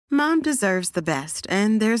Mom deserves the best,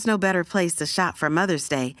 and there's no better place to shop for Mother's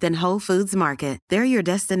Day than Whole Foods Market. They're your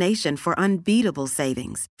destination for unbeatable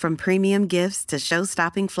savings, from premium gifts to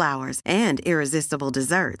show-stopping flowers and irresistible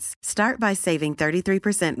desserts. Start by saving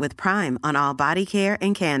 33% with Prime on all body care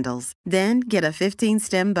and candles. Then get a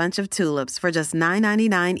 15-stem bunch of tulips for just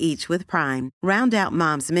 $9.99 each with Prime. Round out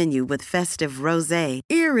Mom's menu with festive rosé,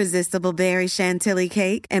 irresistible berry chantilly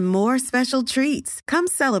cake, and more special treats. Come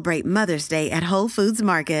celebrate Mother's Day at Whole Foods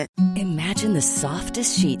Market. Imagine the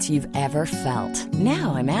softest sheets you've ever felt.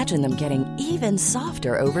 Now imagine them getting even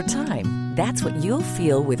softer over time. That's what you'll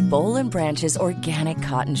feel with Boll & Branch's organic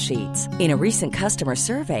cotton sheets. In a recent customer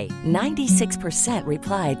survey, 96%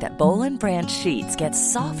 replied that Boll & Branch sheets get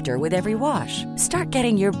softer with every wash. Start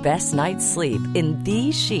getting your best night's sleep in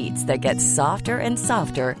these sheets that get softer and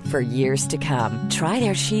softer for years to come. Try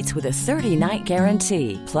their sheets with a 30-night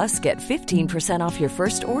guarantee. Plus, get 15% off your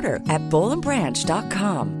first order at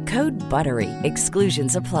bollandbranch.com. Code BUTTERY.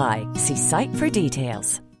 Exclusions apply. See site for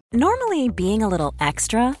details. Normally, being a little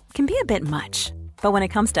extra can be a bit much. But when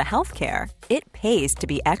it comes to healthcare, it pays to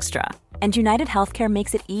be extra. And United Healthcare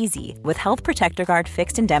makes it easy with Health Protector Guard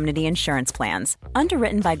fixed indemnity insurance plans.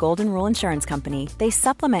 Underwritten by Golden Rule Insurance Company, they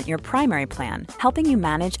supplement your primary plan, helping you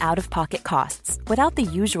manage out-of-pocket costs without the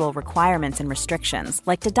usual requirements and restrictions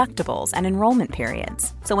like deductibles and enrollment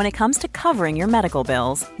periods. So when it comes to covering your medical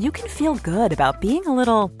bills, you can feel good about being a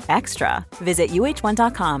little extra. Visit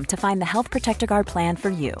uh1.com to find the Health Protector Guard plan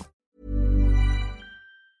for you.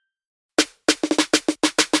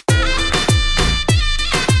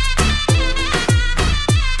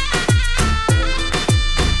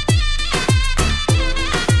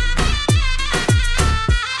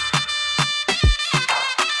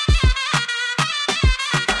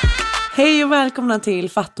 Hej och välkomna till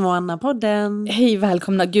Fatma och Anna-podden. Hej,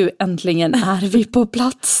 välkomna. Gud, äntligen är vi på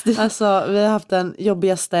plats. Alltså, vi har haft den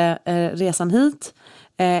jobbigaste resan hit.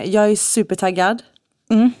 Jag är supertaggad.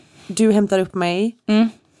 Du hämtar upp mig.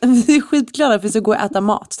 Vi är skitglada för att vi ska gå och äta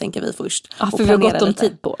mat, tänker vi först. Ja, för vi har gått om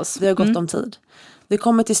tid på oss. Vi har gått om tid. Vi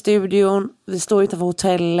kommer till studion, vi står utanför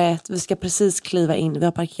hotellet, vi ska precis kliva in, vi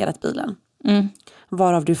har parkerat bilen.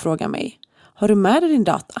 Varav du frågar mig, har du med dig din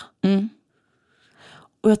data?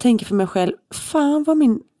 Och jag tänker för mig själv, fan vad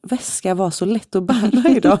min väska var så lätt att bära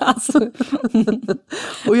idag. Alltså.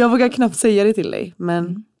 Och jag vågar knappt säga det till dig.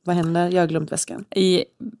 Men vad händer? Jag har glömt väskan.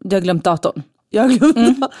 Du har glömt datorn. Jag har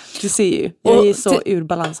glömt. Du ser ju, jag är så ur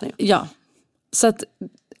balans nu. Ja, så att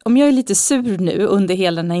om jag är lite sur nu under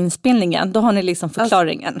hela den här inspelningen, då har ni liksom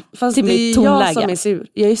förklaringen fast till mitt tonläge. Det är jag som är sur.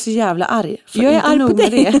 Jag är så jävla arg. Jag är arg på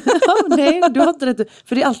dig. Nej, du har inte rätt.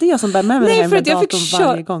 För det är alltid jag som bär med mig det här med datorn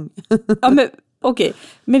varje gång. Ja, men okej,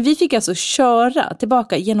 men vi fick alltså köra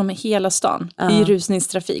tillbaka genom hela stan i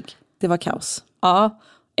rusningstrafik. Det var kaos. Ja,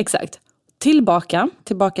 exakt. Tillbaka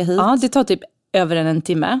hit. Ja, det tar typ över en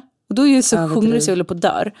timme. Och då är ju så hungrig så jag håller på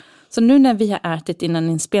dör. Så nu när vi har ätit innan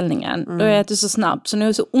inspelningen, då har jag ätit så snabbt. Så nu är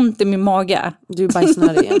det så ont i min mage. Du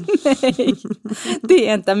bajsnar igen. Nej, det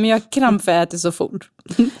är inte. Men jag har kramp för att jag äter så fort.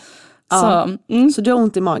 Så du har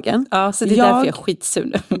ont i magen. Ja, så det är därför jag är skitsur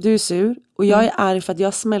nu. Du är sur. Och jag är arg för att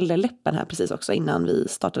jag smällde läppen här precis också innan vi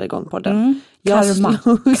startade igång podden.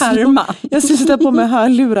 Karma. Jag skulle sitta på med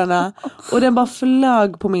hörlurarna och den bara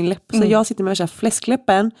flög på min läpp. Så jag sitter med värsta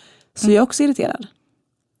fläskläppen. Så jag är också irriterad.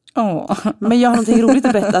 Men jag har någonting roligt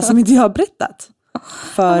att berätta som inte jag har berättat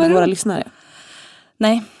för våra lyssnare.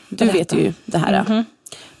 Nej, du vet ju det här.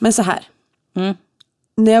 Men så här.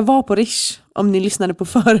 När jag var på Rish, om ni lyssnade på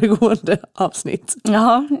föregående avsnitt,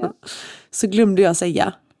 så glömde jag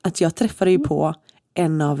säga att jag träffade ju på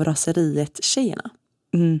en av raseriet-tjejerna.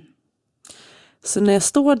 Så när jag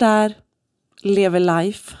står där, lever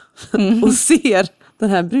life och ser den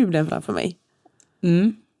här bruden framför mig.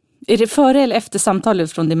 Är det före eller efter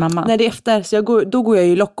samtalet från din mamma? Nej, det är efter. Så då går jag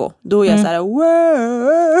ju loco. Då är jag så här,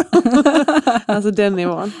 alltså den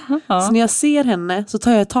nivån. Så när jag ser henne så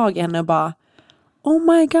tar jag tag i henne och bara,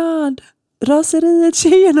 oh my god, raseriet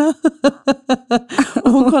tjejerna.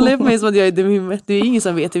 Och hon kollar på mig som att jag är dum i huvudet. Det är ingen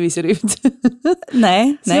som vet hur vi ser ut.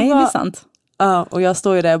 Nej, det är sant. Ja, och jag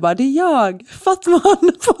står ju där och bara, det är jag, Fatma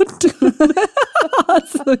Anna-podden.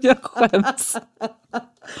 Alltså jag skäms.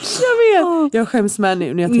 Jag vet, jag skäms med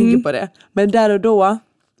nu när jag tänker på det. Men där och då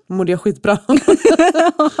mådde jag skitbra.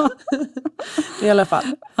 I alla fall.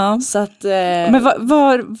 Så att, men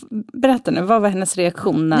berätta nu, vad var hennes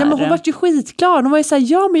reaktion när... Ja, men hon var ju skitklar. Hon var ju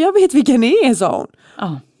såhär, ja men jag vet vilka ni är, sa hon.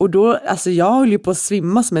 Och då, alltså jag höll ju på att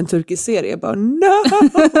svimma som en turkisk serie. Jag bara, no,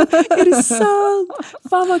 är det sant?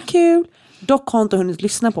 Fan vad kul. Dock har inte hunnit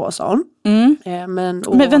lyssna på oss, sa hon. Men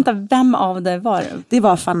vänta, vem av det var det? Det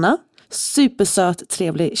var Fanna Supersöt,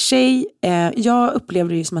 trevlig tjej. Jag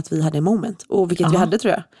upplevde det som att vi hade en moment. Och vilket vi hade,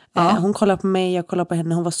 tror jag. Hon kollade på mig, jag kollade på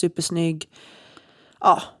henne. Hon var supersnygg.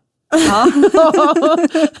 Ja.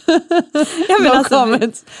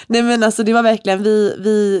 Nej men alltså det var verkligen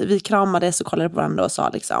vi kramades och kollade på varandra och sa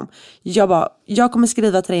liksom, jag kommer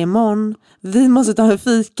skriva till dig imorgon, vi måste ta en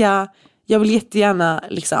fika, jag vill jättegärna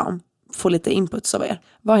liksom få lite input av er.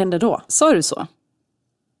 Vad hände då? Sa du så?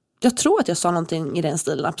 Jag tror att jag sa någonting i den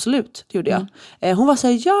stilen, absolut, det gjorde jag. Hon var så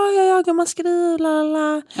här, ja, man skriver,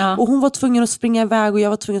 lalala. Ja. Och hon var tvungen att springa iväg och jag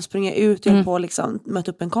var tvungen att springa ut. Jag höll på att liksom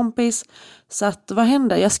möta upp en kompis. Så att, vad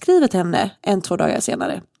hände? Jag skriver till henne 1-2 dagar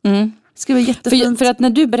senare. Skriver jättefint. För att när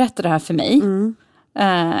du berättade det här för mig,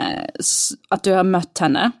 att du har mött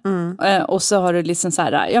henne, och så har du liksom så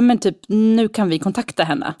här, ja men typ, nu kan vi kontakta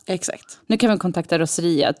henne. Exakt. Nu kan vi kontakta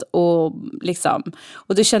Roseriet och liksom,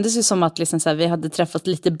 och det kändes ju som att liksom så här, vi hade träffat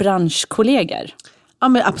lite branschkollegor. Ja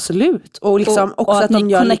men absolut. Och liksom också och att de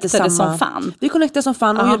gör lite samma som fan. Vi connectar som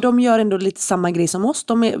fan. Och de gör ändå lite samma grej som oss.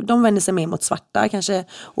 De vänder sig mer mot svarta kanske,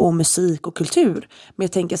 och musik och kultur. Men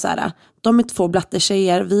jag tänker så här, de är 2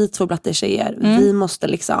 blattetjejer, vi är 2 blattetjejer. Vi måste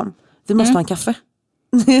liksom, ha en kaffe.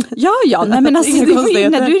 Ja, nej men alltså det var ju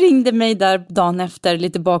när du ringde mig där dagen efter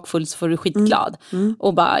lite bakfull, så var du skitglad.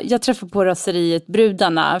 Och bara, jag träffar på Roseriet,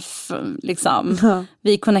 brudarna liksom,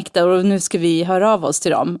 vi connectar och nu ska vi höra av oss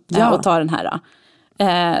till dem och ta den här.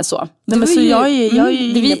 Så. Men så jag är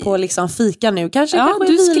inne på liksom fika nu. Kanske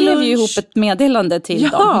du skrev ju ihop ett meddelande till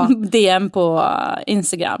dem. DM på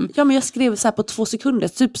Instagram. Ja, men jag skrev så här på 2 sekunder.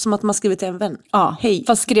 Typ som att man skriver till en vän. Ja, hej.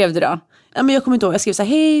 Vad skrev du då? Ja, men jag kommer inte ihåg. Jag skrev så här,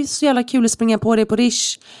 hej, så jävla kul att springa på dig på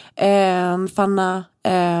Rish. Fanna,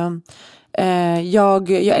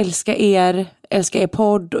 jag älskar er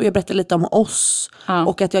podd, och jag berättar lite om oss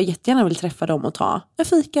och att jag jättegärna vill träffa dem och ta en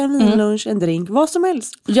fika, en vinlunch, en drink, vad som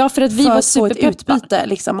helst. Ja, för att vi var superpeppa. Ett utbyte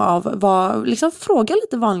liksom av vad, liksom fråga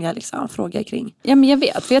lite vanliga liksom, frågor kring. Ja, men jag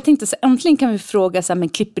vet, för jag tänkte så äntligen kan vi fråga så här, men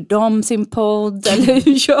klipper de sin podd eller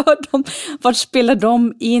hur gör de? Vart spelar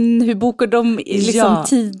de in? Hur bokar de liksom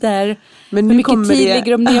tider? Men hur mycket tid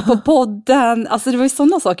lägger de ner på podden? Alltså det var ju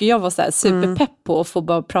sådana saker jag var så här superpepp på, att få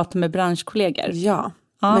bara prata med branschkollegor. Ja.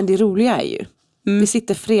 Men det roliga är ju, vi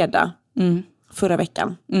sitter fredag förra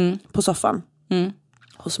veckan på soffan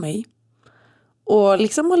hos mig. Och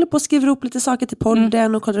liksom håller på att skriva upp lite saker till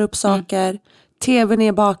podden och kollar upp saker. TVn är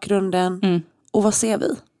i bakgrunden. Och vad ser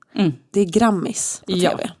vi? Det är Grammis på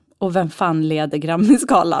TV. Och vem fan leder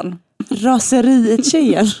Grammisgalan?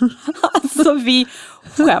 Raseriet-tjejen. Alltså vi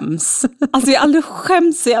skäms. Alltså jag aldrig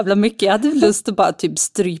skäms så jävla mycket. Jag hade lust att bara typ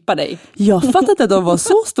strypa dig. Jag fattar inte att de var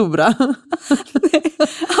så stora.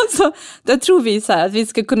 Alltså då tror vi så här att vi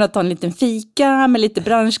ska kunna ta en liten fika med lite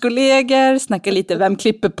branschkollegor, snacka lite vem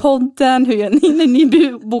klipper podden, hur gör ni när ni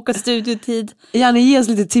bokar studiotid. Gärna ge oss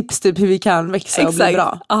lite tips typ hur vi kan växa och bli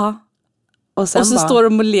bra. Och så står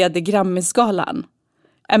de och leder Grammisgalan.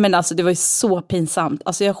 Men alltså det var ju så pinsamt.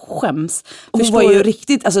 Alltså jag skäms. Hon var ju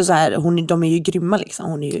riktigt, alltså så här, de är ju grymma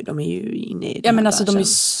liksom. De är ju inne i men alltså de är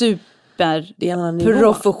super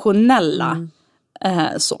professionella.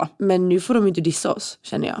 Så. Men nu får de ju inte dissa oss,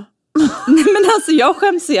 känner jag. Nej men alltså jag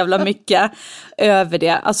skäms så jävla mycket över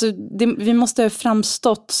det. Alltså vi måste ha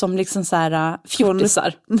framstått som liksom så här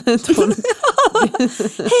fjortisar.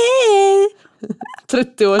 Hej!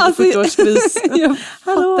 30-40-årskris.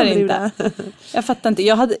 Jag fattar inte.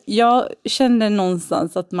 Jag kände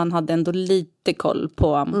någonstans att man hade ändå lite koll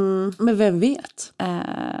på. Men vem vet?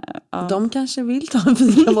 De kanske vill ta en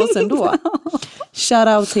fika med oss ändå.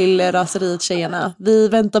 Shoutout till Raseriet-tjejerna. Vi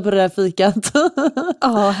väntar på det där fikat.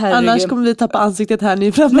 Annars kommer vi tappa ansiktet här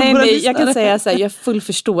nu. Nej, jag kan säga så här, jag har full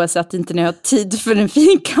förståelse att inte ni har tid för en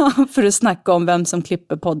fika för att snacka om vem som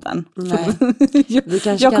klipper podden.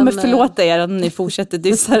 jag kommer förlåta er om ni fortsätter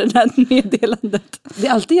dissa det här meddelandet. Det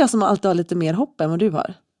är alltid jag som alltid har lite mer hopp än vad du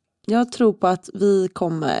har. Jag tror på att vi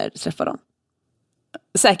kommer träffa dem.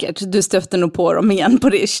 Säkert, du stöfter nog på dem igen på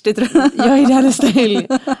Rish, det tror jag. Jag är där nästa helg.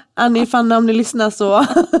 Annie, Fanna, om ni lyssnar så.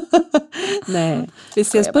 Nej. Vi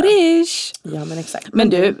ses på Rish. Ja, men exakt. Men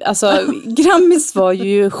du, alltså Grammis var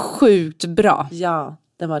ju sjukt bra. Ja,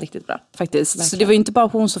 den var riktigt bra. Faktiskt. Verkligen. Så det var ju inte bara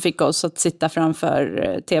hon som fick oss att sitta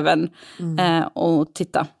framför tvn och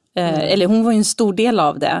titta. Eller hon var ju en stor del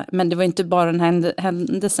av det, men det var inte bara den här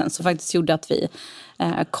händelsen som faktiskt gjorde att vi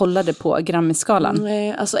kollade på Grammisgalan.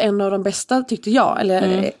 Alltså en av de bästa tyckte jag,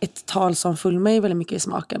 eller ett tal som föll mig väldigt mycket i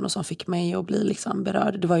smaken och som fick mig att bli liksom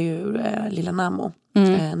berörd, det var ju Lilla Namo.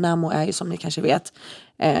 Namo är ju, som ni kanske vet,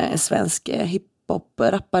 en svensk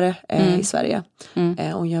hiphop-rappare i Sverige.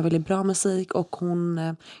 Hon gör väldigt bra musik och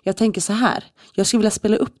jag tänker så här, jag skulle vilja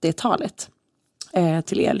spela upp det talet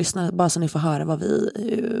till er lyssnare, bara så ni får höra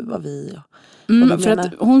vad vi för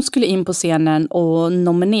att hon skulle in på scenen och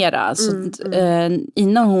nominera. Så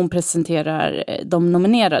innan hon presenterar de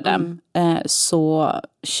nominerade så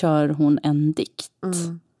kör hon en dikt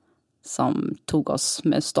som tog oss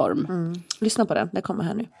med storm. Lyssna på den, det kommer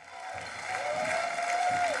här nu.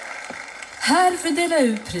 Här för dela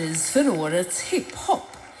ut pris för årets hiphop.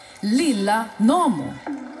 Lilla Namo.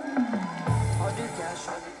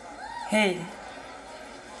 Hej.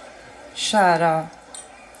 Kära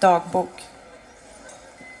dagbok.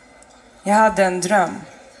 Jag hade en dröm.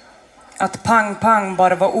 Att pang pang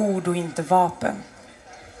bara var ord och inte vapen.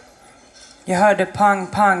 Jag hörde pang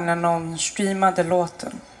pang när någon streamade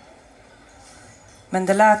låten. Men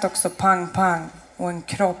det lät också pang pang och en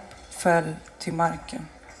kropp föll till marken.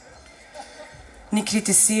 Ni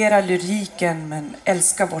kritiserar lyriken men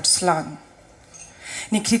älskar vårt slang.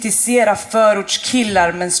 Ni kritiserar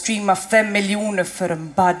förortskillar men streamar 5 miljoner för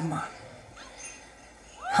en badman.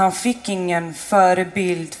 Han fick ingen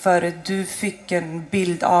förebild före du fick en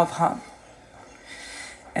bild av han.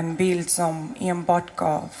 En bild som enbart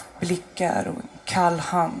gav blickar och en kall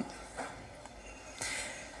hand.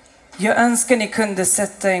 Jag önskar ni kunde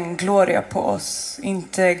sätta en gloria på oss,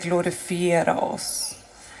 inte glorifiera oss.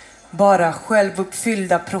 Bara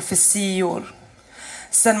självuppfyllda profetior.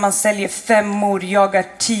 Sen man säljer 5 jagar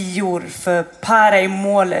 10 för para i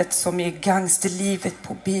målet som ger gangsterlivet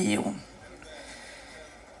på bion.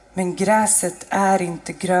 Men gräset är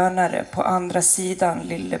inte grönare på andra sidan,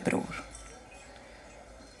 lillebror.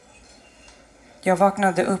 Jag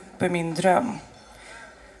vaknade upp i min dröm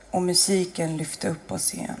och musiken lyfte upp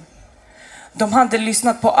oss igen. De hade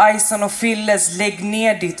lyssnat på Ison och Filles Lägg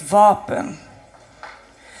ner ditt vapen.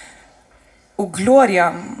 Och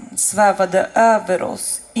glorian svävade över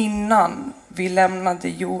oss innan vi lämnade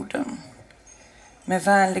jorden. Med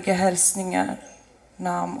vänliga hälsningar,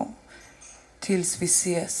 Namo, tills vi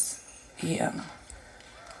ses igen.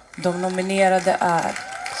 De nominerade är...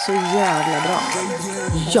 Så jävla bra.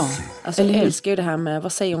 Ja, alltså jag älskar ju det här med,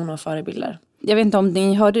 vad säger hon om förebilder? Jag vet inte om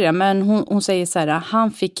ni hörde det, men hon säger så här: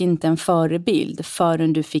 han fick inte en förebild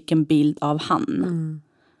förrän du fick en bild av han.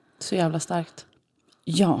 Så jävla starkt.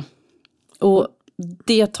 Ja, och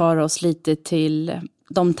det tar oss lite till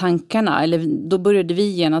de tankarna, eller då började vi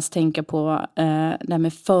genast tänka på det här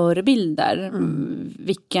med förebilder.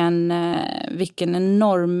 Vilken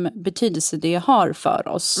enorm betydelse det har för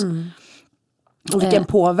oss. Och vilken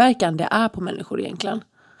påverkan det är på människor egentligen.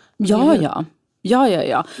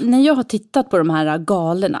 Ja. När jag har tittat på de här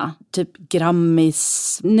galerna, typ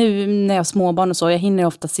Grammis, nu när jag har småbarn och så, jag hinner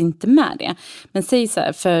oftast inte med det. Men säg så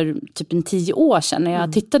här, för typ 10 år sedan när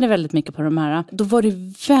jag tittade väldigt mycket på de här, då var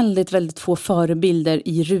det väldigt, väldigt få förebilder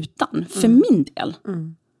i rutan, för min del.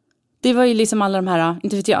 Det var ju liksom alla de här,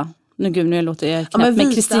 inte vet jag, nu låter jag knäpp,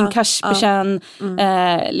 med Kristin Kaspersen,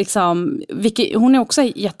 liksom, hon är också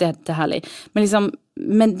jättehärlig,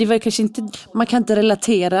 men det var kanske inte... Man kan inte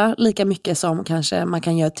relatera lika mycket som kanske man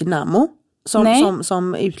kan göra till Namo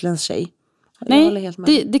som utländsk tjej. Nej,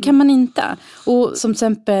 det kan man inte. Och som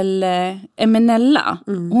exempel Eminella,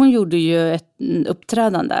 hon gjorde ju ett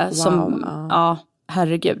uppträdande som... Ja,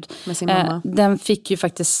 herregud. Med sin mamma. Den fick ju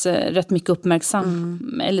faktiskt rätt mycket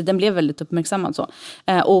eller den blev väldigt uppmärksammad så.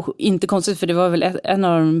 Och inte konstigt, för det var väl en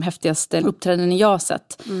av de häftigaste uppträdanden jag har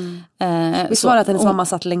sett. Visst var det att hennes mamma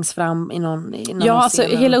satt längst fram i någon ja, alltså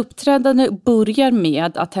hela uppträdandet börjar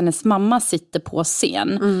med att hennes mamma sitter på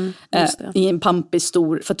scen i en pampig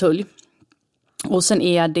stor fåtölj. Och sen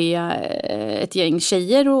är det ett gäng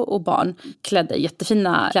tjejer och barn klädda i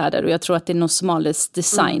jättefina kläder. Och jag tror att det är någon somalisk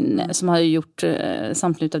design som har gjort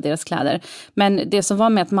samtlut av deras kläder. Men det som var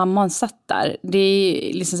med att mamman satt där, det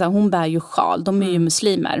är liksom så här, hon bär ju sjal. De är ju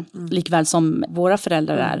muslimer, likväl som våra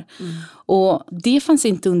föräldrar är. Och det fanns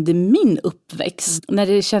inte under min uppväxt.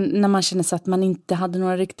 När man känner sig att man inte hade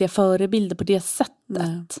några riktiga förebilder på det sättet.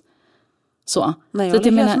 Nej. Så. Nej, jag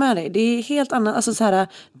håller helt med dig. Det är helt annat. Alltså, så här,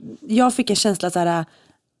 jag fick en känsla så här,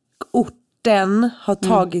 orten har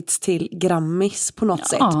tagits till Grammis på något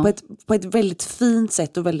sätt. På ett väldigt fint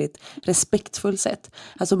sätt och väldigt respektfullt sätt.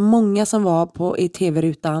 Alltså många som var i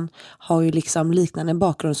tv-rutan har ju liksom liknande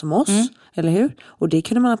bakgrund som oss. Eller hur? Och det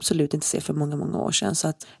kunde man absolut inte se för många, många år sedan. Så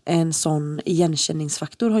att en sån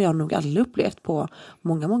igenkänningsfaktor har jag nog aldrig upplevt på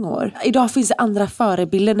många, många år. Idag finns det andra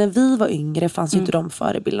förebilder. När vi var yngre fanns ju inte de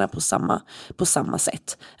förebilderna på samma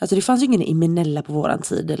sätt. Alltså det fanns ju ingen Eminella på våran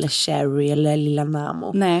tid. Eller Cherry eller Lilla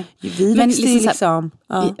Namo. Nej. Vi växte liksom...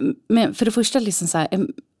 Men för det första liksom så här,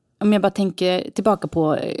 om jag bara tänker tillbaka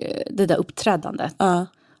på det där uppträdandet.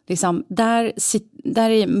 Liksom, där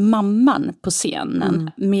är mamman på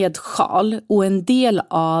scenen med sjal, och en del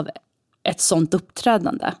av ett sånt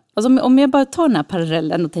uppträdande. Alltså om jag bara tar den här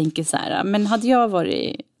parallellen och tänker så här, men hade jag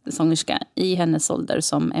varit sångerska i hennes ålder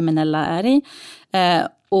som Eminella är i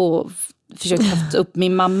och försökt haft upp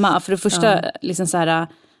min mamma, för det första liksom så här,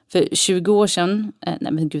 för 20 år sedan,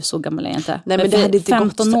 nej men gud så gammal är jag inte, nej, men det hade för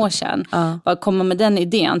 15 år sedan, bara komma med den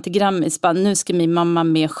idén till Grammis, bara, nu ska min mamma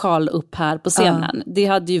med sjal upp här på scenen. Det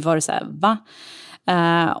hade ju varit så här, va?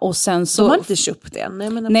 Och sen så... De har inte köpt det.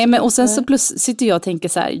 Nej, men och sen så plus sitter jag och tänker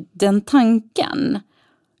så här, den tanken,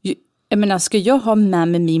 jag menar, ska jag ha med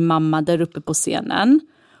mig min mamma där uppe på scenen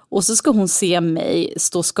och så ska hon se mig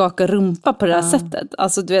stå och skaka rumpa på det här sättet.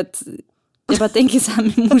 Alltså du vet, jag bara tänker så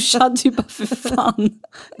här, min morsa hade ju bara för fan.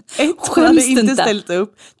 1, hon hade inte ställt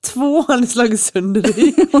upp. 2, hade slagit sönder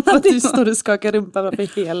dig. För att du står och skakar rumpa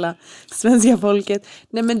för hela svenska folket.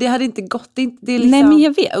 Nej, men det hade inte gått. Det är liksom... Nej, men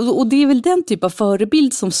jag vet. Och det är väl den typ av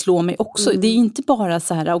förebild som slår mig också. Det är inte bara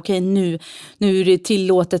så här, okej, nu är det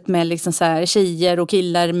tillåtet med liksom så här tjejer och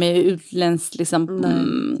killar med utländskt liksom,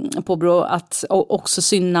 påbrå att också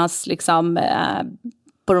synas liksom,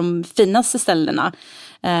 på de finaste ställena.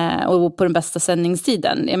 Och på den bästa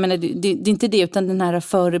sändningstiden. Jag menar, det är inte det, utan den här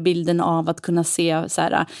förebilden av att kunna se så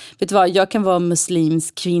här, vet du vad, jag kan vara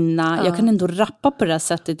muslimsk kvinna, jag kan ändå rappa på det här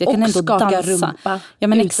sättet, jag och kan ändå dansa. Rumpa, ja,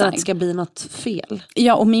 men utan exakt. att det ska bli något fel.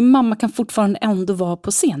 Ja, och min mamma kan fortfarande ändå vara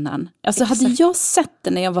på scenen. Alltså hade jag sett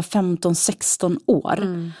det när jag var 15-16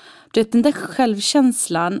 år, du vet, den där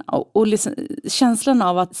självkänslan och liksom, känslan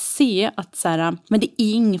av att se att så här, men det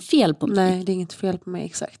är inget fel på mig. Nej, det är inget fel på mig,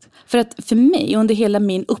 exakt. För att för mig under hela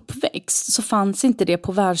min uppväxt så fanns inte det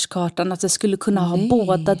på världskartan att jag skulle kunna ha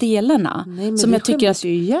båda delarna. Nej, men som vi jag tycker skämdes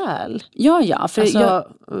ju ihjäl. Ja, för alltså,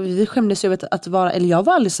 vi skämdes ju över att vara, eller jag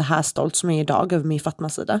var aldrig så här stolt som jag är idag över min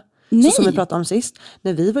Fatma-sida. Så som vi pratade om sist.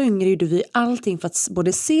 När vi var yngre gjorde vi allting för att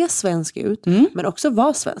både se svensk ut men också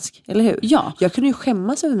vara svensk, eller hur? Ja. Jag kunde ju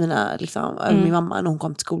skämmas över över min mamma när hon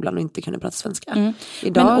kom till skolan och inte kunde prata svenska.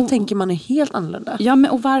 Idag tänker man ju helt annorlunda. Ja,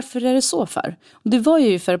 men och varför är det så för? Det var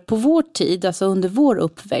ju för på vår tid, alltså under vår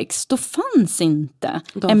uppväxt, då fanns inte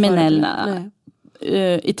Eminella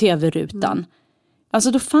i tv-rutan.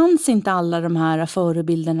 Alltså då fanns inte alla de här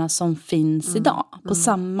förebilderna som finns idag på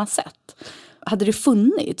samma sätt. Hade det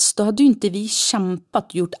funnits, då hade ju inte vi kämpat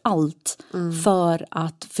och gjort allt för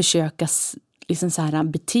att försöka liksom så här,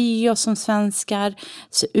 bete oss som svenskar,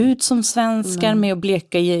 se ut som svenskar med att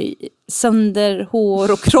bleka sönder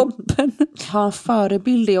hår och kroppen. Ha en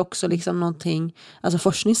förebild är också liksom någonting, alltså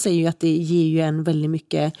forskning säger ju att det ger ju en väldigt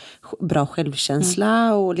mycket bra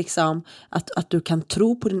självkänsla och liksom att du kan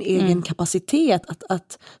tro på din egen kapacitet,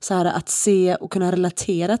 att se och kunna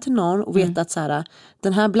relatera till någon och veta att så här,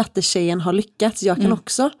 den här blattetjejen har lyckats, jag kan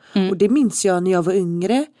också. Och det minns jag när jag var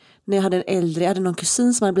yngre, när jag hade någon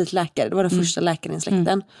kusin som hade blivit läkare. Det var den första läkaren i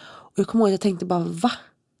släkten. Och jag kommer ihåg att jag tänkte bara, va?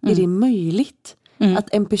 Är det möjligt? Att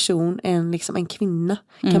en person, en kvinna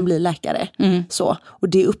kan bli läkare. Så. Och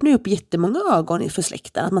det öppnar upp jättemånga ögon för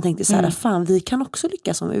släkten. Att man tänkte så här, fan vi kan också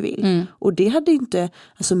lyckas om vi vill. Och det hade inte,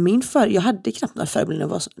 alltså jag hade knappt några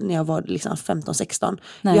förebilder när jag var liksom 15-16.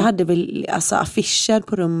 Jag hade väl alltså affischer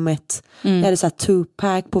på rummet. Jag hade så här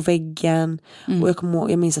Tupac på väggen. Och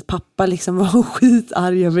jag minns att pappa liksom var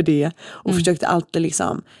skitarg över det. Och försökte alltid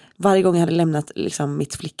liksom, varje gång jag hade lämnat liksom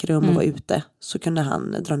mitt flickrum och var ute, så kunde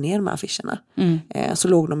han dra ner de här affischerna. Så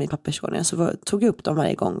låg de i papperskorgen, så tog jag upp dem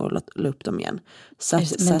varje gång och la upp dem igen.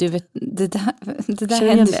 Men du vet, det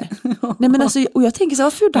där hände. Nej, men alltså, och jag tänker så här,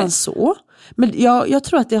 varför gjorde han så? Men jag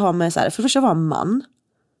tror att det har med så här, för det första var han man.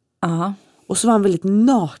 Och så var han väldigt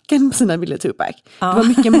naken på sina bilder, Tupac. Det var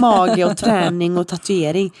mycket mage och träning och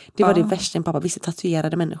tatuering. Det var det värsta en pappa visste,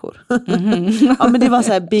 tatuerade människor. Ja, men det var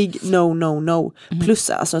så här big no. Plus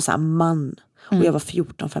alltså så här man. Och jag var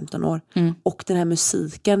 14-15 år. Och den här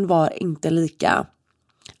musiken var inte lika...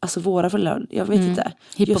 Alltså våra föräldrar, jag vet inte.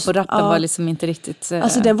 Hiphop och rappen var liksom inte riktigt...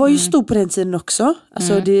 Alltså den var ju stor på den tiden också.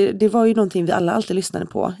 Alltså det var ju någonting vi alla alltid lyssnade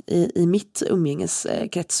på i mitt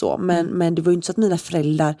umgängeskrets så. Men det var ju inte så att mina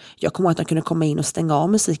föräldrar, jag kommer ihåg att de kunde komma in och stänga av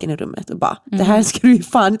musiken i rummet och bara, det här ska du ju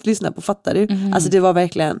fan inte lyssna på, fattar du? Alltså det var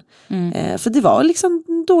verkligen, för det var liksom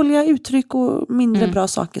dåliga uttryck och mindre bra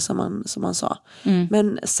saker som man sa.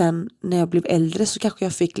 Men sen när jag blev äldre så kanske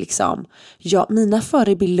jag fick liksom, mina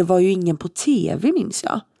förebilder var ju ingen på tv, minns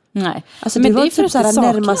jag. Nej. Alltså det var typ såhär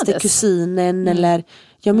närmaste kusinen eller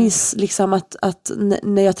jag minns liksom att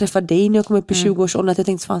när jag träffade dig när jag kom upp i 20-årsåldern, att jag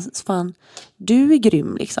tänkte fan du är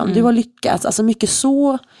grym liksom, du har lyckats, alltså mycket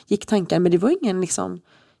så gick tanken, men det var ingen liksom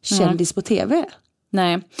kändis på tv.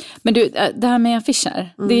 Nej, men du, det här med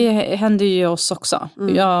affischer, det hände ju oss också,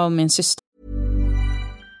 jag och min syster.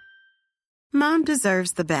 Mom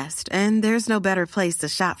deserves the best, and there's no better place to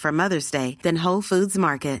shop for Mother's Day than Whole Foods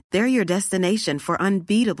Market. They're your destination for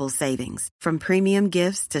unbeatable savings, from premium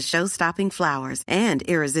gifts to show-stopping flowers and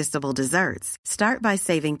irresistible desserts. Start by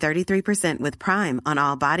saving 33% with Prime on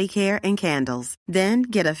all body care and candles. Then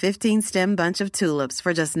get a 15-stem bunch of tulips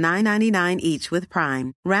for just $9.99 each with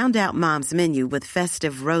Prime. Round out Mom's menu with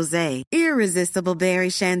festive rosé, irresistible berry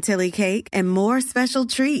chantilly cake, and more special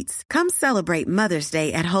treats. Come celebrate Mother's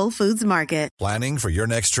Day at Whole Foods Market. Planning for your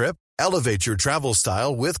next trip? Elevate your travel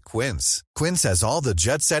style with Quince. Quince has all the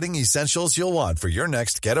jet-setting essentials you'll want for your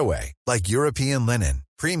next getaway, like European linen,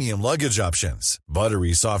 premium luggage options,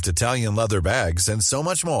 buttery soft Italian leather bags, and so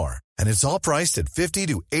much more. And it's all priced at 50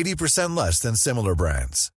 to 80% less than similar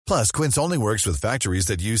brands. Plus, Quince only works with factories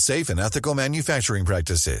that use safe and ethical manufacturing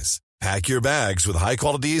practices. Pack your bags with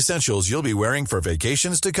high-quality essentials you'll be wearing for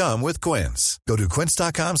vacations to come with Quince. Go to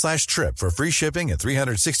quince.com/trip for free shipping and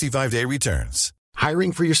 365-day returns.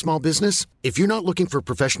 Hiring for your small business? If you're not looking for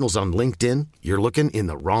professionals on LinkedIn, you're looking in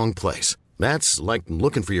the wrong place. That's like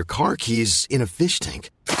looking for your car keys in a fish tank.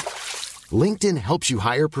 LinkedIn helps you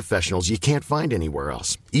hire professionals you can't find anywhere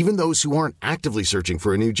else, even those who aren't actively searching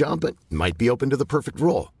for a new job but might be open to the perfect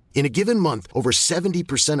role. In a given month, over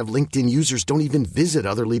 70% of LinkedIn users don't even visit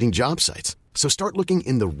other leading job sites. So start looking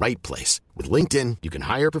in the right place. With LinkedIn, you can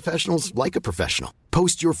hire professionals like a professional.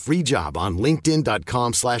 Post your free job on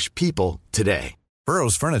linkedin.com/people today.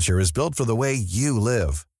 Burrow's furniture is built for the way you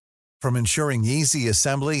live. From ensuring easy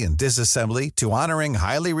assembly and disassembly to honoring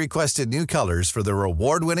highly requested new colors for their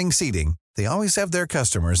award-winning seating, they always have their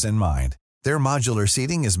customers in mind. Their modular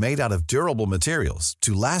seating is made out of durable materials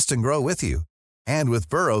to last and grow with you. And with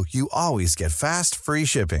Burrow, you always get fast, free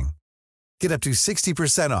shipping. Get up to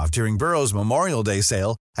 60% off during Burrow's Memorial Day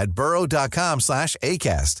sale at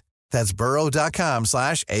burrow.com/ACAST. That's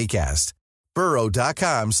burrow.com/ACAST.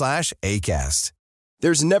 burrow.com/ACAST.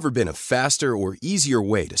 There's never been a faster or easier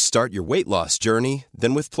way to start your weight loss journey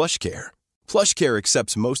than with PlushCare. PlushCare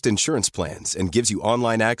accepts most insurance plans and gives you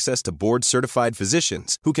online access to board-certified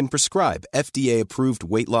physicians who can prescribe FDA-approved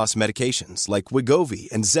weight loss medications like Wegovy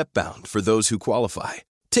and Zepbound for those who qualify.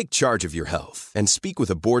 Take charge of your health and speak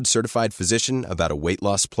with a board-certified physician about a weight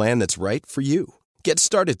loss plan that's right for you. Get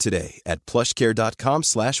started today at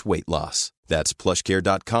plushcare.com/weightloss. That's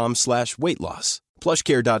plushcare.com/weightloss.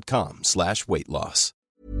 plushcare.com/weightloss.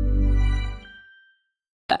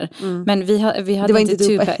 Men vi hade det var inte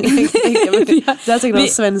Tupac. Det är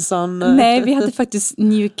säkert Svensson. Nej, vi hade faktiskt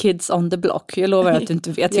New Kids on the Block. Jag lovar att du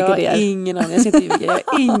inte vet. Jag har ingen aning. Jag ska inte ljuga. Jag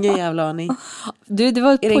har ingen jävla aning. Det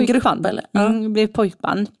var ett pojkband. Eller? Det blev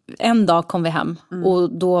pojkband. En dag kom vi hem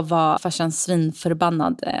och då var farsan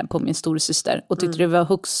svinförbannad på min storasyster och tyckte det var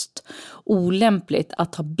högst olämpligt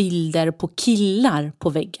att ha bilder på killar på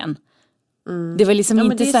väggen. Det var liksom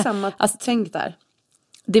inte det är så samma tänk där.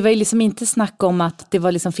 Det var ju liksom inte snack om att det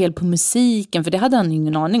var liksom fel på musiken, för det hade han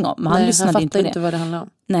ingen aning om. Men han lyssnade inte på det. Inte vad det handlade om.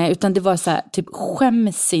 Nej, utan det var så här, typ,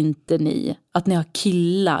 skäms inte ni att ni har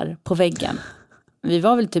killar på väggen? Vi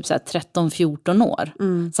var väl typ så här 13-14 år.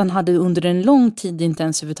 Så han hade under en lång tid inte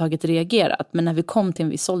ens överhuvudtaget reagerat. Men när vi kom till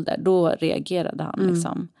en viss ålder, då reagerade han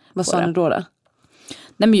liksom. Vad sa han då?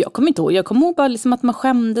 Nej, men jag kommer inte ihåg. Jag kommer ihåg bara liksom att man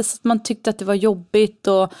skämdes, att man tyckte att det var jobbigt.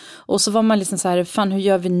 Och så var man liksom så här, fan hur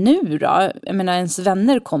gör vi nu då? Jag menar, ens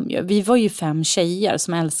vänner kom ju. Vi var ju 5 tjejer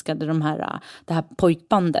som älskade det här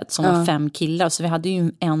pojkbandet som var 5 killar. Så vi hade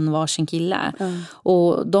ju en varsin kille.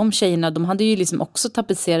 Och de tjejerna, de hade ju liksom också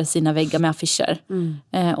tapetserat sina väggar med affischer.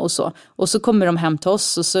 Och så. Och så kommer de hem till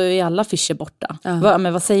oss och så är alla affischer borta.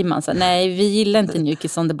 Men vad säger man? Så här, nej, vi gillar inte New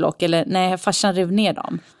Kids on the Block. Eller nej, farsan rev ner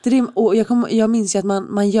dem. Och jag minns ju att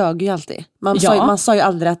man ljög ju alltid. Man sa ju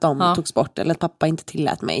aldrig att de togs bort eller att pappa inte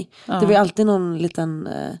tillät mig. Det var ju alltid någon liten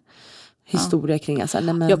historia kring alltså.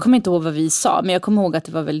 Nej, men... Jag kommer inte ihåg vad vi sa, men jag kommer ihåg att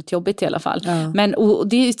det var väldigt jobbigt i alla fall. Men och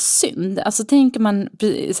det är ju synd. Alltså tänker man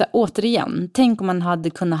så här, återigen, tänk om man hade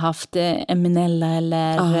kunnat haft Eminella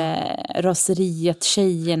eller Raseriet,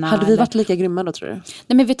 tjejerna. Hade vi varit lika grymma då, tror du? Nej,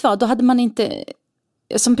 men vet du vad, då hade man inte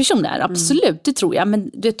som person där, absolut, det tror jag.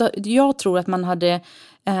 Men jag tror att man hade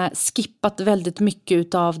skippat väldigt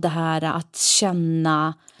mycket av det här att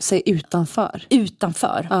känna sig utanför.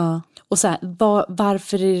 Och så här,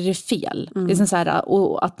 varför är det fel? Det är så här,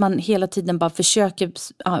 och att man hela tiden bara försöker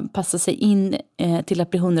passa sig in till att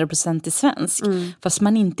bli 100% svensk. Fast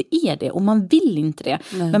man inte är det och man vill inte det.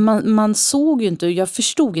 Nej. Men man såg ju inte, och jag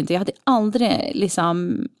förstod inte, jag hade aldrig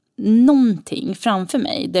liksom någonting framför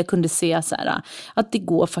mig där jag kunde se så här, att det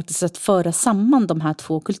går faktiskt att föra samman de här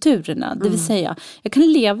 2 kulturerna. Det vill säga, jag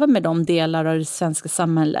kan leva med de delar av det svenska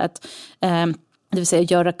samhället Det vill säga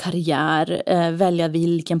göra karriär, välja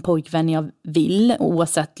vilken pojkvän jag vill,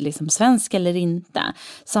 oavsett liksom svensk eller inte.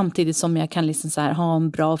 Samtidigt som jag kan liksom så här ha en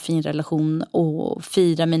bra och fin relation och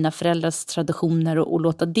fira mina föräldrars traditioner och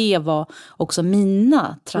låta det vara också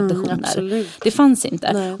mina traditioner. Det fanns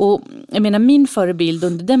inte. Nej. Och jag menar, min förebild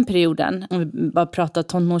under den perioden, om vi bara pratar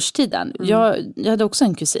tonårstiden, jag hade också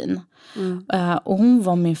en kusin. Och hon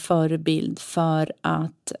var min förebild för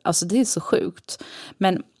att, alltså det är så sjukt,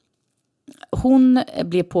 men hon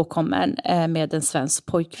blev påkommen med en svensk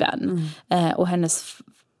pojkvän. Och hennes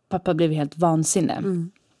pappa blev helt vansinnig.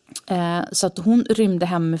 Så att hon rymde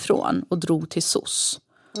hemifrån och drog till SOS.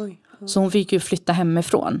 Så hon fick ju flytta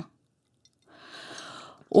hemifrån.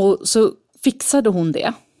 Och så fixade hon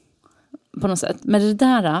det på något sätt. Men det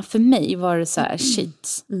där, för mig var det så här,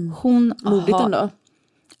 shit. Hon modigt har, ändå.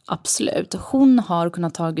 Absolut. Hon har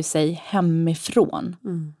kunnat ta sig hemifrån.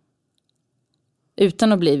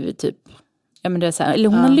 Utan att bli typ, ja men det är så här, eller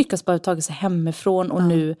hon har lyckats bara ta sig hemifrån och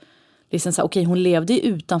nu liksom så här, okej, hon levde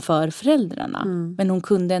utanför föräldrarna, men hon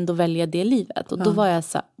kunde ändå välja det livet, och då var jag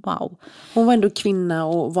så här, wow. Hon var ändå kvinna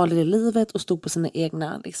och valde det livet och stod på sina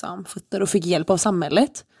egna liksom fötter och fick hjälp av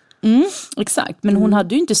samhället. Exakt, men hon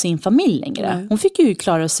hade ju inte sin familj längre. Hon fick ju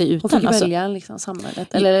klara sig utan. Hon fick välja liksom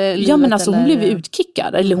samhället eller livet, ja, men alltså eller... hon blev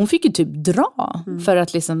utkickad, eller hon fick ju typ dra för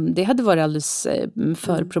att liksom, det hade varit alldeles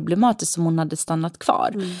för problematiskt som hon hade stannat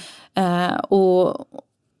kvar.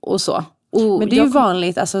 Och så. Och men det är ju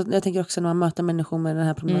vanligt, alltså, jag tänker också när man möter människor med den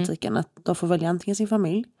här problematiken, att de får välja antingen sin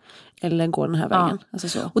familj eller gå den här vägen. Alltså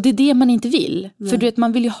så. Och det är det man inte vill. För du vet,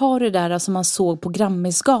 man vill ju ha det där som man såg på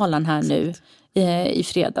Grammisgalan här nu i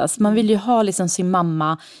fredags. Man vill ju ha liksom sin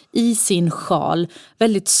mamma i sin sjal,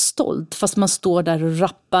 väldigt stolt, fast man står där och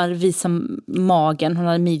rappar, visar magen, hon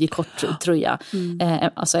har en midjekort tröja,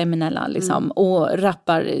 alltså Eminella liksom, och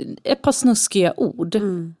rappar ett par snuskiga ord.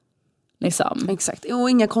 Liksom. Exakt, och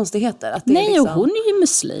inga konstigheter. Att det nej, är liksom... och hon är ju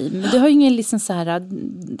muslim. Det har ju ingen liksom så här,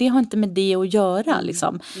 det har inte med det att göra.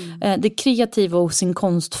 Liksom. Det kreativa och sin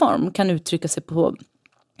konstform kan uttrycka sig på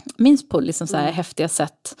minst på liksom så här häftiga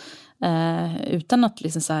sätt. Utan att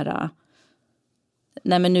liksom så här,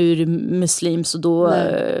 nej men nu är du muslim så då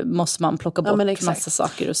måste man plocka bort massa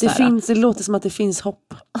saker. Och så det låter som att det finns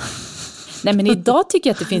hopp. Nej, men idag tycker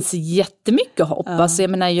jag att det finns jättemycket hopp. Alltså,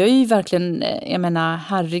 jag menar, jag är ju verkligen, jag menar,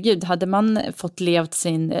 herregud, hade man fått levt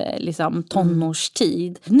sin liksom,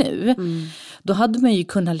 tonårstid nu, då hade man ju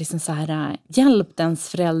kunnat liksom, så här, hjälpt ens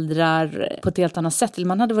föräldrar på ett helt annat sätt. Eller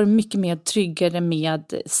man hade varit mycket mer tryggare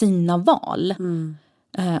med sina val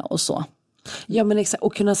och så. Ja, men exakt,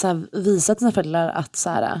 och kunna så här, visa till sina föräldrar att så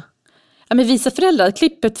här... Ja, men visa föräldrar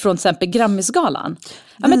klippet från till exempel Grammisgalan.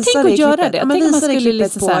 Ja, men tänk att göra det. Ja, men visa det klippet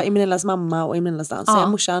liksom på Eminellas mamma och Eminellas dans. Säga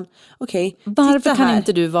morsan, okej. Varför kan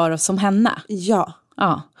inte du vara som henne? Ja.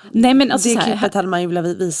 Nej, men alltså, det så här, klippet hade man ju velat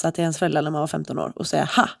visa till ens föräldrar när man var 15 år och säga,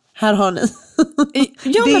 här har ni.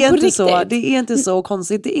 Ja, det, men är på inte så, riktigt. det är inte så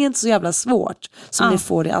konstigt, det är inte så jävla svårt som ni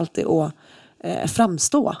får det alltid att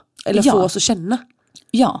framstå. Eller få oss att känna.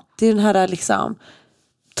 Ja. Det är den här liksom,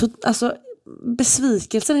 alltså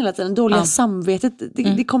besvikelsen hela tiden, dåliga samvetet,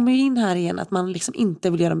 det kommer ju in här igen att man liksom inte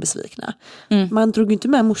vill göra dem besvikna. Man drog ju inte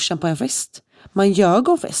med morsan på en fest. Man ljög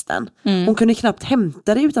om festen. Hon kunde knappt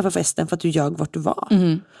hämta dig utanför festen för att du ljög vart du var.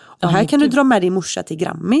 Och här kan du dra med din morsa till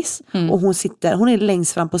Grammis och hon är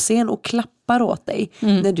längst fram på scen och klappar åt dig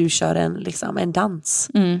när du kör en dans.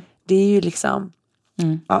 Det är ju liksom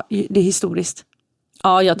det är historiskt.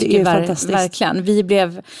 Ja, jag tycker verkligen.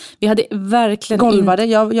 Vi hade verkligen... Golvade,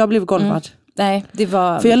 jag blev golvad. Nej, det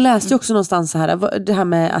var... För jag läste ju också någonstans så här, det här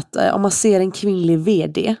med att om man ser en kvinnlig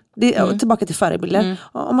vd, tillbaka till förebilder,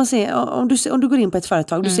 om du går in på ett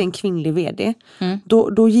företag, du ser en kvinnlig vd,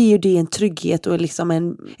 då ger ju det en trygghet och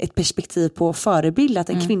liksom ett perspektiv på förebild, att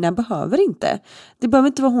en kvinna behöver inte, det behöver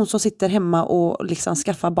inte vara hon som sitter hemma och liksom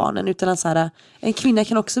skaffar barnen, utan så här, en kvinna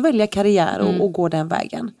kan också välja karriär och gå den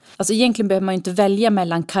vägen. Alltså egentligen behöver man ju inte välja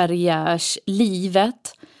mellan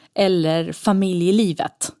karriärslivet eller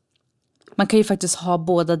familjelivet. Man kan ju faktiskt ha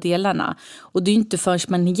båda delarna. Och det är ju inte förrän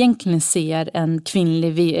man egentligen ser en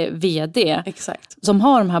kvinnlig vd som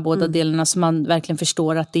har de här båda delarna som man verkligen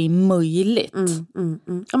förstår att det är möjligt.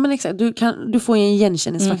 Ja, men exakt. Du får ju en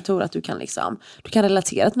igenkänningsfaktor att du kan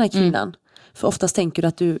relatera till den här kvinnan. För oftast tänker du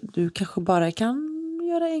att du kanske bara kan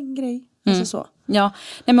göra en grej. Alltså så. Ja,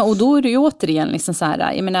 nej, men och då är det ju återigen liksom så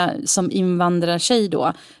här, jag menar, som invandrartjej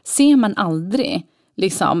då, ser man aldrig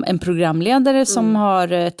liksom en programledare som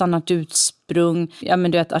har ett annat ursprung, ja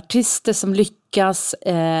men du vet, artister som lyckas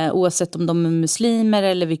oavsett om de är muslimer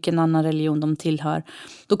eller vilken annan religion de tillhör,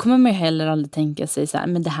 då kommer man ju heller aldrig tänka sig så här,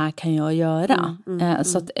 men det här kan jag göra.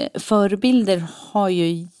 Så att förebilder har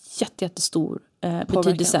ju jättestor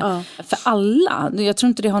betydelse för alla. Jag tror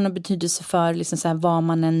inte det har någon betydelse för liksom så här, var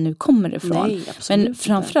man än nu kommer ifrån. Nej, men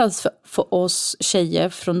framförallt för oss tjejer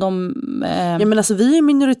från de... Ja, men alltså, vi är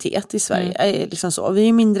minoritet i Sverige. Liksom så. Vi är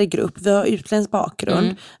en mindre grupp. Vi har utländsk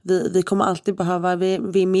bakgrund. Vi kommer alltid behöva...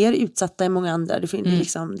 Vi är mer utsatta än många andra. Det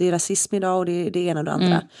är rasism idag och det är det ena och det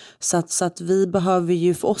andra. Så att vi behöver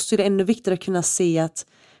ju... För oss är det ännu viktigare att kunna se att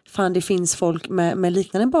fan, det finns folk med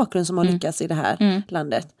liknande bakgrund som har lyckats i det här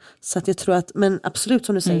landet. Så att jag tror att, men absolut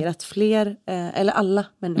som du säger, att fler, eller alla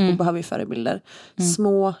människor behöver ju förebilder.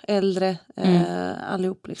 Små, äldre,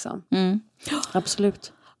 allihop liksom.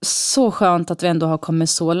 Absolut. Så skönt att vi ändå har kommit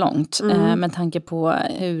så långt. Med tanke på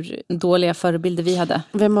hur dåliga förebilder vi hade.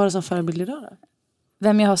 Vem har du som förebild idag då?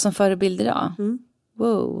 Vem jag har som förebild idag?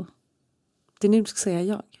 Wow. Det är nu du ska säga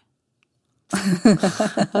jag.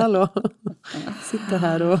 Hallå. Sitter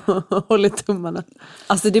här och håller tummarna.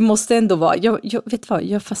 Alltså det måste ändå vara, jag vet vad,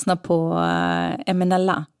 jag fastnar på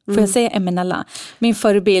Eminella. Får jag säga Eminella? Min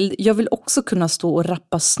förebild, jag vill också kunna stå och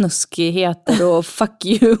rappa snuskigheter och fuck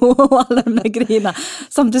you och alla de där grejerna.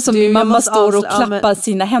 Samtidigt som min mamma står och klappar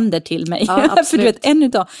sina händer till mig. Ja, för du vet, än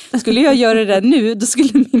idag, skulle jag göra det nu, då skulle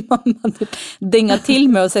min mamma typ dänga till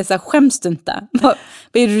mig och säga så här, skäms du inte? Vad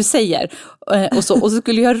är det du säger? Och så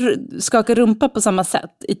skulle jag skaka rumpa på samma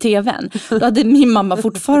sätt i tvn. Då hade min mamma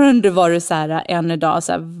fortfarande varit så här en dag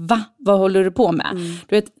så här, va? Vad håller du på med?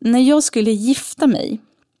 Du vet, när jag skulle gifta mig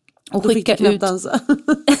och skicka ut...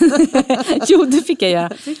 Jo, det fick jag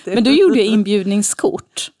göra. Men då gjorde jag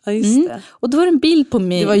inbjudningskort. Ja, just det. Och då var det en bild på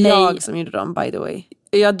mig. Det var jag som gjorde dem, by the way.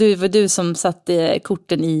 Ja, det var du som satte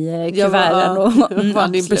korten i kuverten. Jag var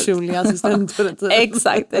din personliga assistent för det.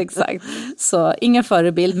 Exakt. Så ingen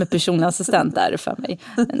förebild med personlig assistent där för mig.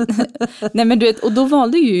 Nej, men du vet, och då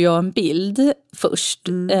valde ju jag en bild först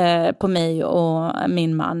på mig och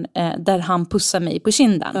min man där han pussade mig på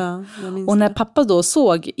kinden. Ja, och när pappa då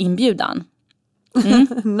såg inbjudan,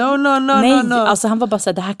 No. Alltså han var bara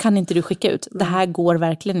såhär, det här kan inte du skicka ut. Det här går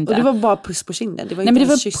verkligen inte. Och det var bara puss på kinden. Det var Nej, men det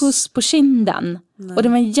var puss på kinden. Nej. Och det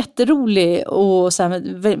var jätterolig och så här,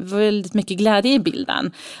 väldigt mycket glädje i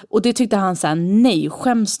bilden. Och det tyckte han såhär, nej,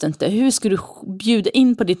 skäms du inte? Hur ska du bjuda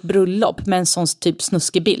in på ditt bröllop med en sån typ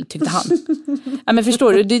snuskig bild, tyckte han. Ja, men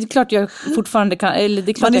förstår du, det är klart jag fortfarande kan, eller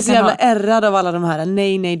det är klart man är jag så jävla ärrad av alla de här,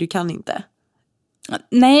 nej, du kan inte.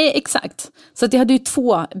 Nej, exakt. Så att jag hade ju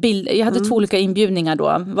två olika inbjudningar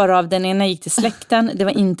då, varav den ena gick till släkten, det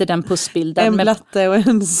var inte den pussbilden. En blatte och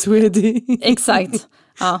en Swedi. Exakt.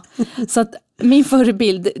 Ja. Så att min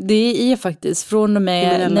förebild, det är faktiskt från och med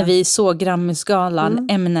Eminella. När vi såg Grammisgalan,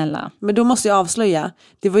 Eminella. Men då måste jag avslöja,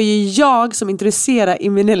 det var ju jag som introducerade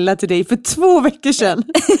Eminella till dig för 2 veckor sedan.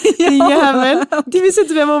 Jävel. Du visste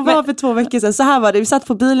inte vem hon var för 2 veckor sedan. Så här var det, vi satt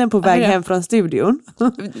på bilen på väg hem från studion.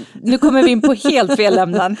 Nu kommer vi in på helt fel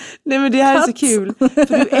ämnen. Nej, men det här är så kul.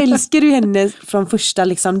 För du älskar ju henne från första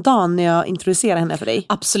liksom, dagen när jag introducerade henne för dig.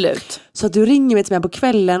 Absolut. Så att du ringer mig till mig på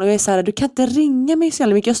kvällen och jag är så här, du kan inte ringa mig så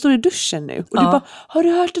jävla mycket, jag står i duschen nu. Och du bara, har du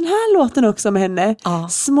hört den här låten också med henne?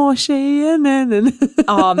 Små tjejer.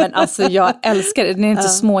 Ja, men alltså jag älskar det. Den är inte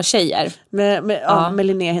små tjejer. Med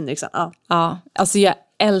Linnea Henriksson. Ja, alltså jag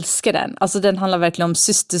älskar den. Alltså den handlar verkligen om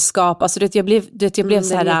systerskap. Alltså jag blev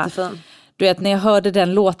så här... Du vet, när jag hörde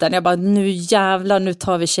den låten, jag bara, nu jävlar, nu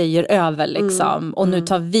tar vi tjejer över liksom. Och nu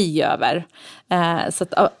tar vi över. Så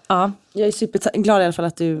att, ja. Jag är superglad i alla fall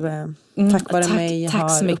att du tack vare mig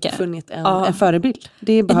har uppfunnit en förebild.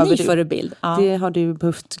 Det behöver du. Förebild. Ja. Det har du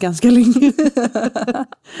behövt ganska länge.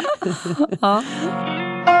 Ja.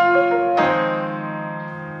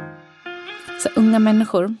 Så unga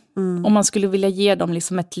människor, om man skulle vilja ge dem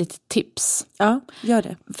liksom ett litet tips. Ja, gör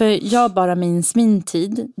det. För jag bara minns min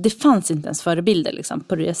tid. Det fanns inte ens förebilder liksom,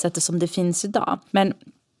 på det sättet som det finns idag. Men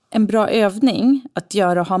en bra övning att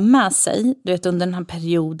göra och ha med sig, du vet, under den här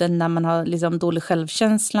perioden när man har liksom dålig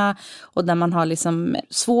självkänsla och när man har liksom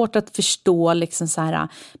svårt att förstå liksom så här,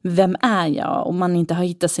 vem är jag, och man inte har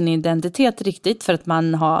hittat sin identitet riktigt för att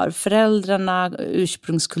man har föräldrarna,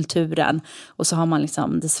 ursprungskulturen, och så har man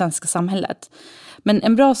liksom det svenska samhället. Men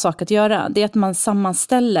en bra sak att göra, det är att man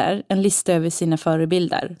sammanställer en lista över sina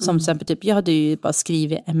förebilder. Som till exempel, typ, jag hade ju bara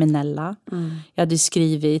skrivit Eminella. Jag hade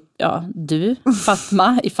skrivit, du,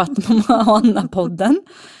 Fatma, i Fatma och Anna-podden.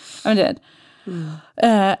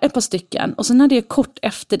 Ett par stycken. Och sen hade jag kort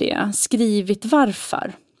efter det skrivit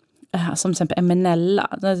varför. Som till exempel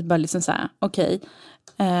Eminella. Det är bara liksom så här, okej.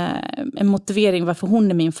 En motivering varför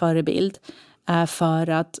hon är min förebild är för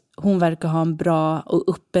att hon verkar ha en bra och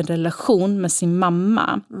öppen relation med sin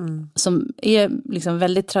mamma. Som är liksom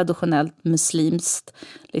väldigt traditionellt muslimskt.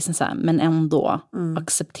 Liksom så här, men ändå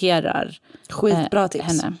accepterar skitbra tips.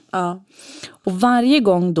 Henne. Ja. Och varje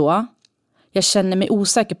gång då jag känner mig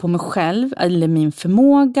osäker på mig själv eller min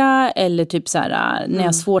förmåga eller typ så här, när jag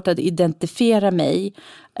har svårt att identifiera mig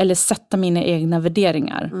eller sätta mina egna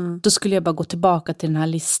värderingar, då skulle jag bara gå tillbaka till den här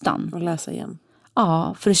listan. Och läsa igen.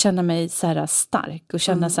 Ja, för att känna mig så här stark och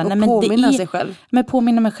känna så här, och påminna sig själv. Men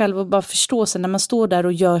påminna mig själv och bara förstå sig när man står där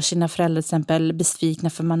och gör sina föräldrar till exempel besvikna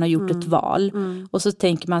för man har gjort ett val. Och så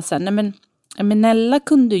tänker man så här, nej men Nella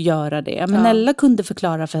kunde göra det. Men Nella kunde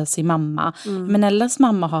förklara för sin mamma. Men Nellas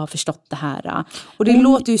mamma har förstått det här. Och det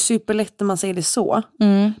låter ju superlätt när man säger det så.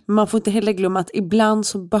 Men man får inte heller glömma att ibland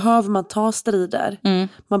så behöver man ta strider.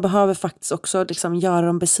 Man behöver faktiskt också liksom göra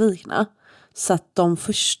dem besvikna. Så att de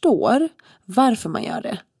förstår varför man gör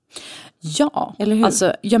det. Ja, eller hur?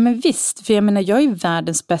 Alltså, ja men visst, för jag menar jag är ju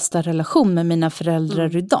världens bästa relation med mina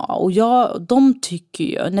föräldrar idag och de tycker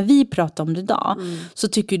ju, när vi pratar om det idag så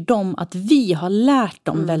tycker de att vi har lärt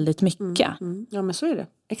dem väldigt mycket. Ja men så är det,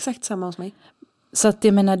 exakt samma hos mig. Så att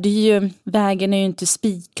jag menar, vägen är ju inte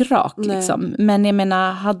spikrak liksom. Men jag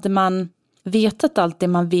menar, hade man vetat allt det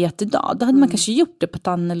man vet idag, då hade man kanske gjort det på ett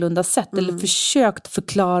annorlunda sätt eller försökt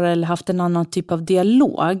förklara eller haft en annan typ av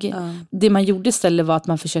dialog. Det man gjorde istället var att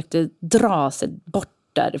man försökte dra sig bort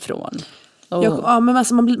därifrån. Ja, men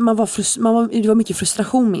alltså det var mycket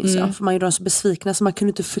frustration minns jag, för man gjorde dem så besvikna så man kunde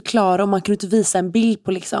inte förklara och man kunde inte visa en bild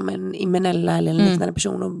på liksom en Imenella eller en liknande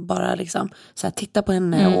person och bara liksom så här, titta på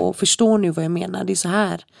henne och förstå nu vad jag menar, det är så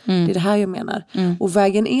här, det är det här jag menar. Och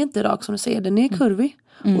vägen är inte rak som du säger, den är kurvig.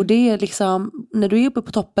 Och det är liksom, när du är uppe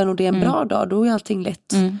på toppen och det är en bra dag, då är allting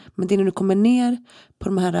lätt. Men det är när du kommer ner på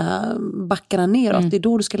de här backarna neråt, det är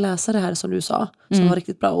då du ska läsa det här som du sa, som var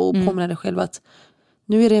riktigt bra, och påminna dig själv att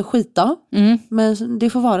nu är det en skitdag, men det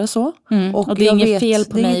får vara så. Och det är inget fel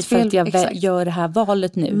på mig för att jag gör det här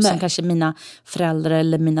valet nu, som kanske mina föräldrar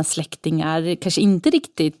eller mina släktingar kanske inte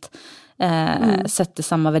riktigt sätter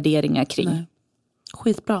samma värderingar kring. Nej.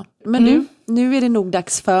 Skitbra. Men du, nu är det nog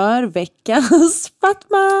dags för veckans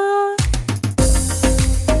Fatma.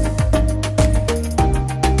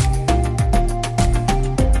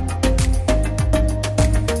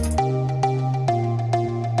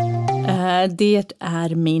 Det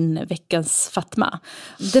är min veckans Fatma.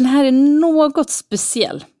 Den här är något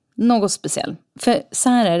speciell. För så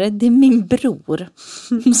här är det är min bror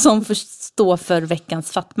som får stå för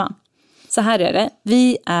veckans Fatma. Så här är det.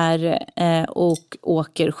 Vi är och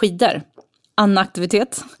åker skidor. Annan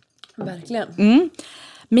aktivitet. Verkligen.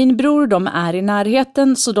 Min bror och de är i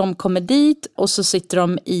närheten, så de kommer dit och så sitter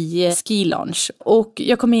de i ski lounge. Och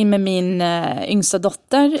jag kommer in med min yngsta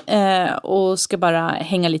dotter och ska bara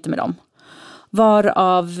hänga lite med dem.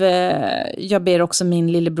 Varav jag ber också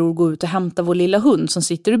min lillebror gå ut och hämta vår lilla hund som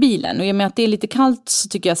sitter i bilen. Och i och med att det är lite kallt så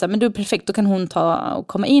tycker jag så här, men det är perfekt, då kan hon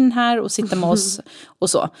komma in här och sitta med oss och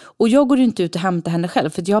så. Och jag går inte ut och hämta henne själv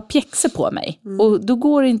för att jag har pjäxor på mig. Och då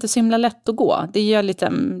går det inte så himla lätt att gå. Det är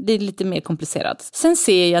lite mer komplicerat. Sen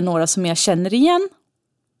ser jag några som jag känner igen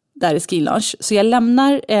där i ski lounge. Så jag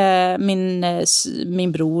lämnar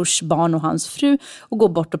min brors barn och hans fru och går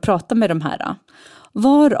bort och pratar med de här.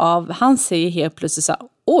 Varav han säger helt plötsligt så här,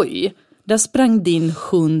 oj, där sprang din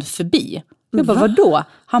hund förbi. Jag bara, vadå?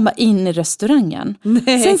 Han bara in i restaurangen.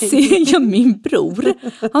 Nej. Sen ser jag min bror.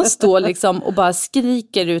 Han står liksom och bara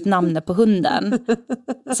skriker ut namnet på hunden.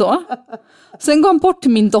 Så. Sen går han bort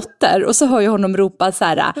till min dotter och så hör jag honom ropa så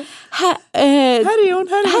här. Här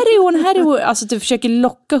är hon. Alltså du försöker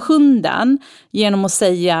locka hunden genom att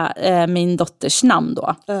säga min dotters namn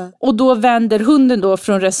då. Och då vänder hunden då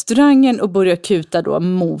från restaurangen och börjar kuta då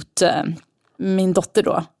mot min dotter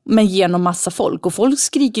då. Men genom massa folk. Och folk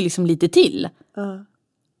skriker liksom lite till.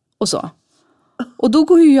 Och så. Och då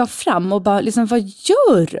går ju jag fram och bara liksom, vad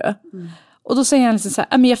gör du? Och då säger han liksom så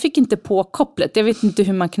här, men jag fick inte på kopplet. Jag vet inte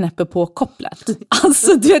hur man knäpper på kopplet.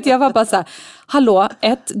 Alltså du vet, jag var bara så här, hallå,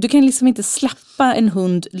 du kan liksom inte släppa en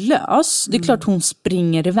hund lös. Det är klart hon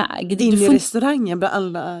springer iväg. In i restaurangen bland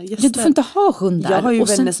alla gäster. Ja, du får inte ha hundar. Jag har ju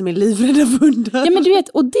vänner som är livrädda för hundar. Ja men du vet,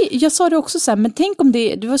 och jag sa det också så här, men tänk om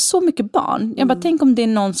det var så mycket barn. Jag bara, tänk om det är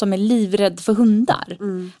någon som är livrädd för hundar.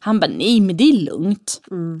 Han bara, nej men det är lugnt.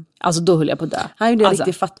 Alltså då höll jag på att dö. Han gjorde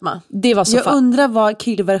riktigt Fatma. Det var så jag undrar vad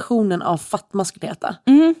killversionen av Fatma skulle heta.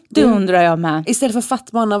 Det undrar jag med. Istället för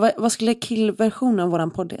Fatma, vad skulle killversionen av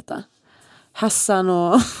våran podd heta? Hassan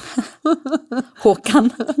och Håkan.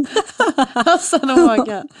 Hassan och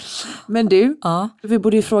Håkan. Men du, vi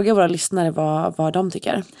borde ju fråga våra lyssnare vad de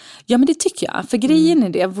tycker. Ja men det tycker jag. För grejen är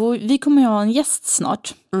det, vi kommer ju ha en gäst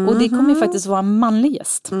snart. Och det kommer ju faktiskt vara en manlig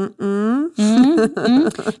gäst.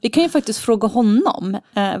 Vi kan ju faktiskt fråga honom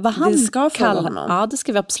vad han kallar honom. Ja, det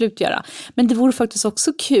ska vi absolut göra. Men det vore faktiskt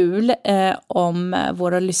också kul om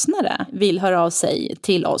våra lyssnare vill höra av sig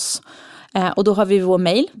till oss. Och då har vi vår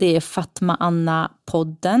mail. Det är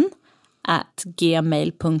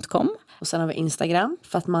fatmaannapodden@gmail.com. Och sen har vi Instagram,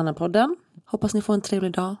 Fatmaannapodden. Hoppas ni får en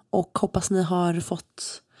trevlig dag. Och hoppas ni har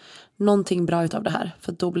fått någonting bra utav det här.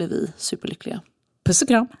 För då blir vi superlyckliga. Puss och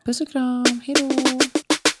kram. Puss och kram. Hej då.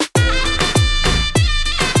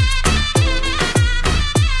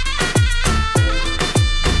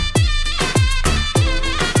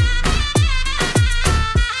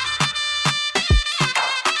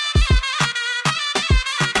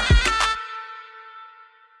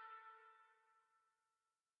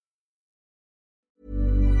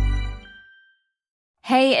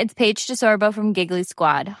 Hey, it's Paige DeSorbo from Giggly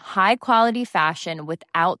Squad. High quality fashion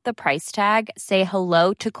without the price tag. Say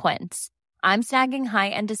hello to Quince. I'm snagging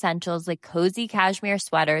high-end essentials like cozy cashmere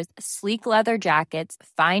sweaters, sleek leather jackets,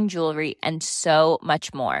 fine jewelry, and so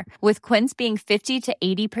much more. With Quince being 50 to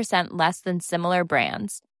 80% less than similar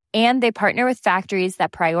brands. And they partner with factories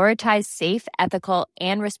that prioritize safe, ethical,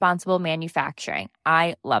 and responsible manufacturing.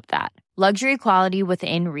 I love that. Luxury quality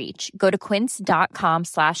within reach. Go to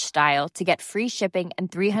quince.com/style to get free shipping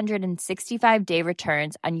and 365-day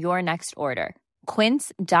returns on your next order.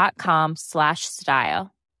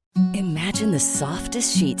 Quince.com/style. Imagine the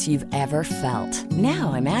softest sheets you've ever felt.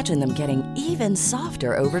 Now imagine them getting even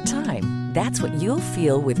softer over time. That's what you'll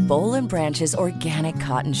feel with Boll & Branch's organic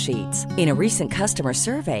cotton sheets. In a recent customer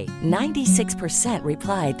survey, 96%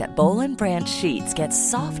 replied that Boll & Branch sheets get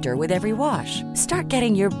softer with every wash. Start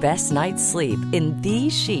getting your best night's sleep in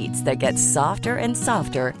these sheets that get softer and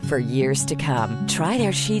softer for years to come. Try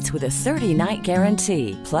their sheets with a 30-night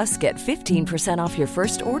guarantee. Plus, get 15% off your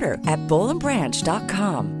first order at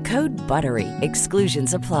bollandbranch.com. Code BUTTERY.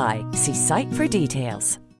 Exclusions apply. See site for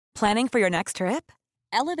details. Planning for your next trip?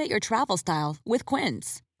 Elevate your travel style with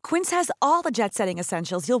Quince. Quince has all the jet-setting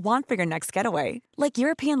essentials you'll want for your next getaway, like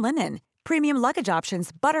European linen, premium luggage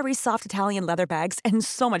options, buttery soft Italian leather bags, and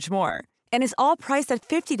so much more. And is all priced at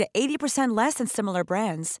 50 to 80% less than similar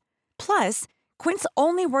brands. Plus, Quince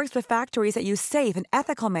only works with factories that use safe and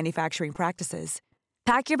ethical manufacturing practices.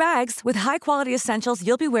 Pack your bags with high-quality essentials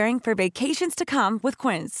you'll be wearing for vacations to come with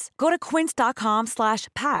Quince. Go to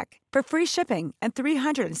quince.com/pack for free shipping and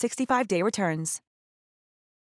 365-day returns.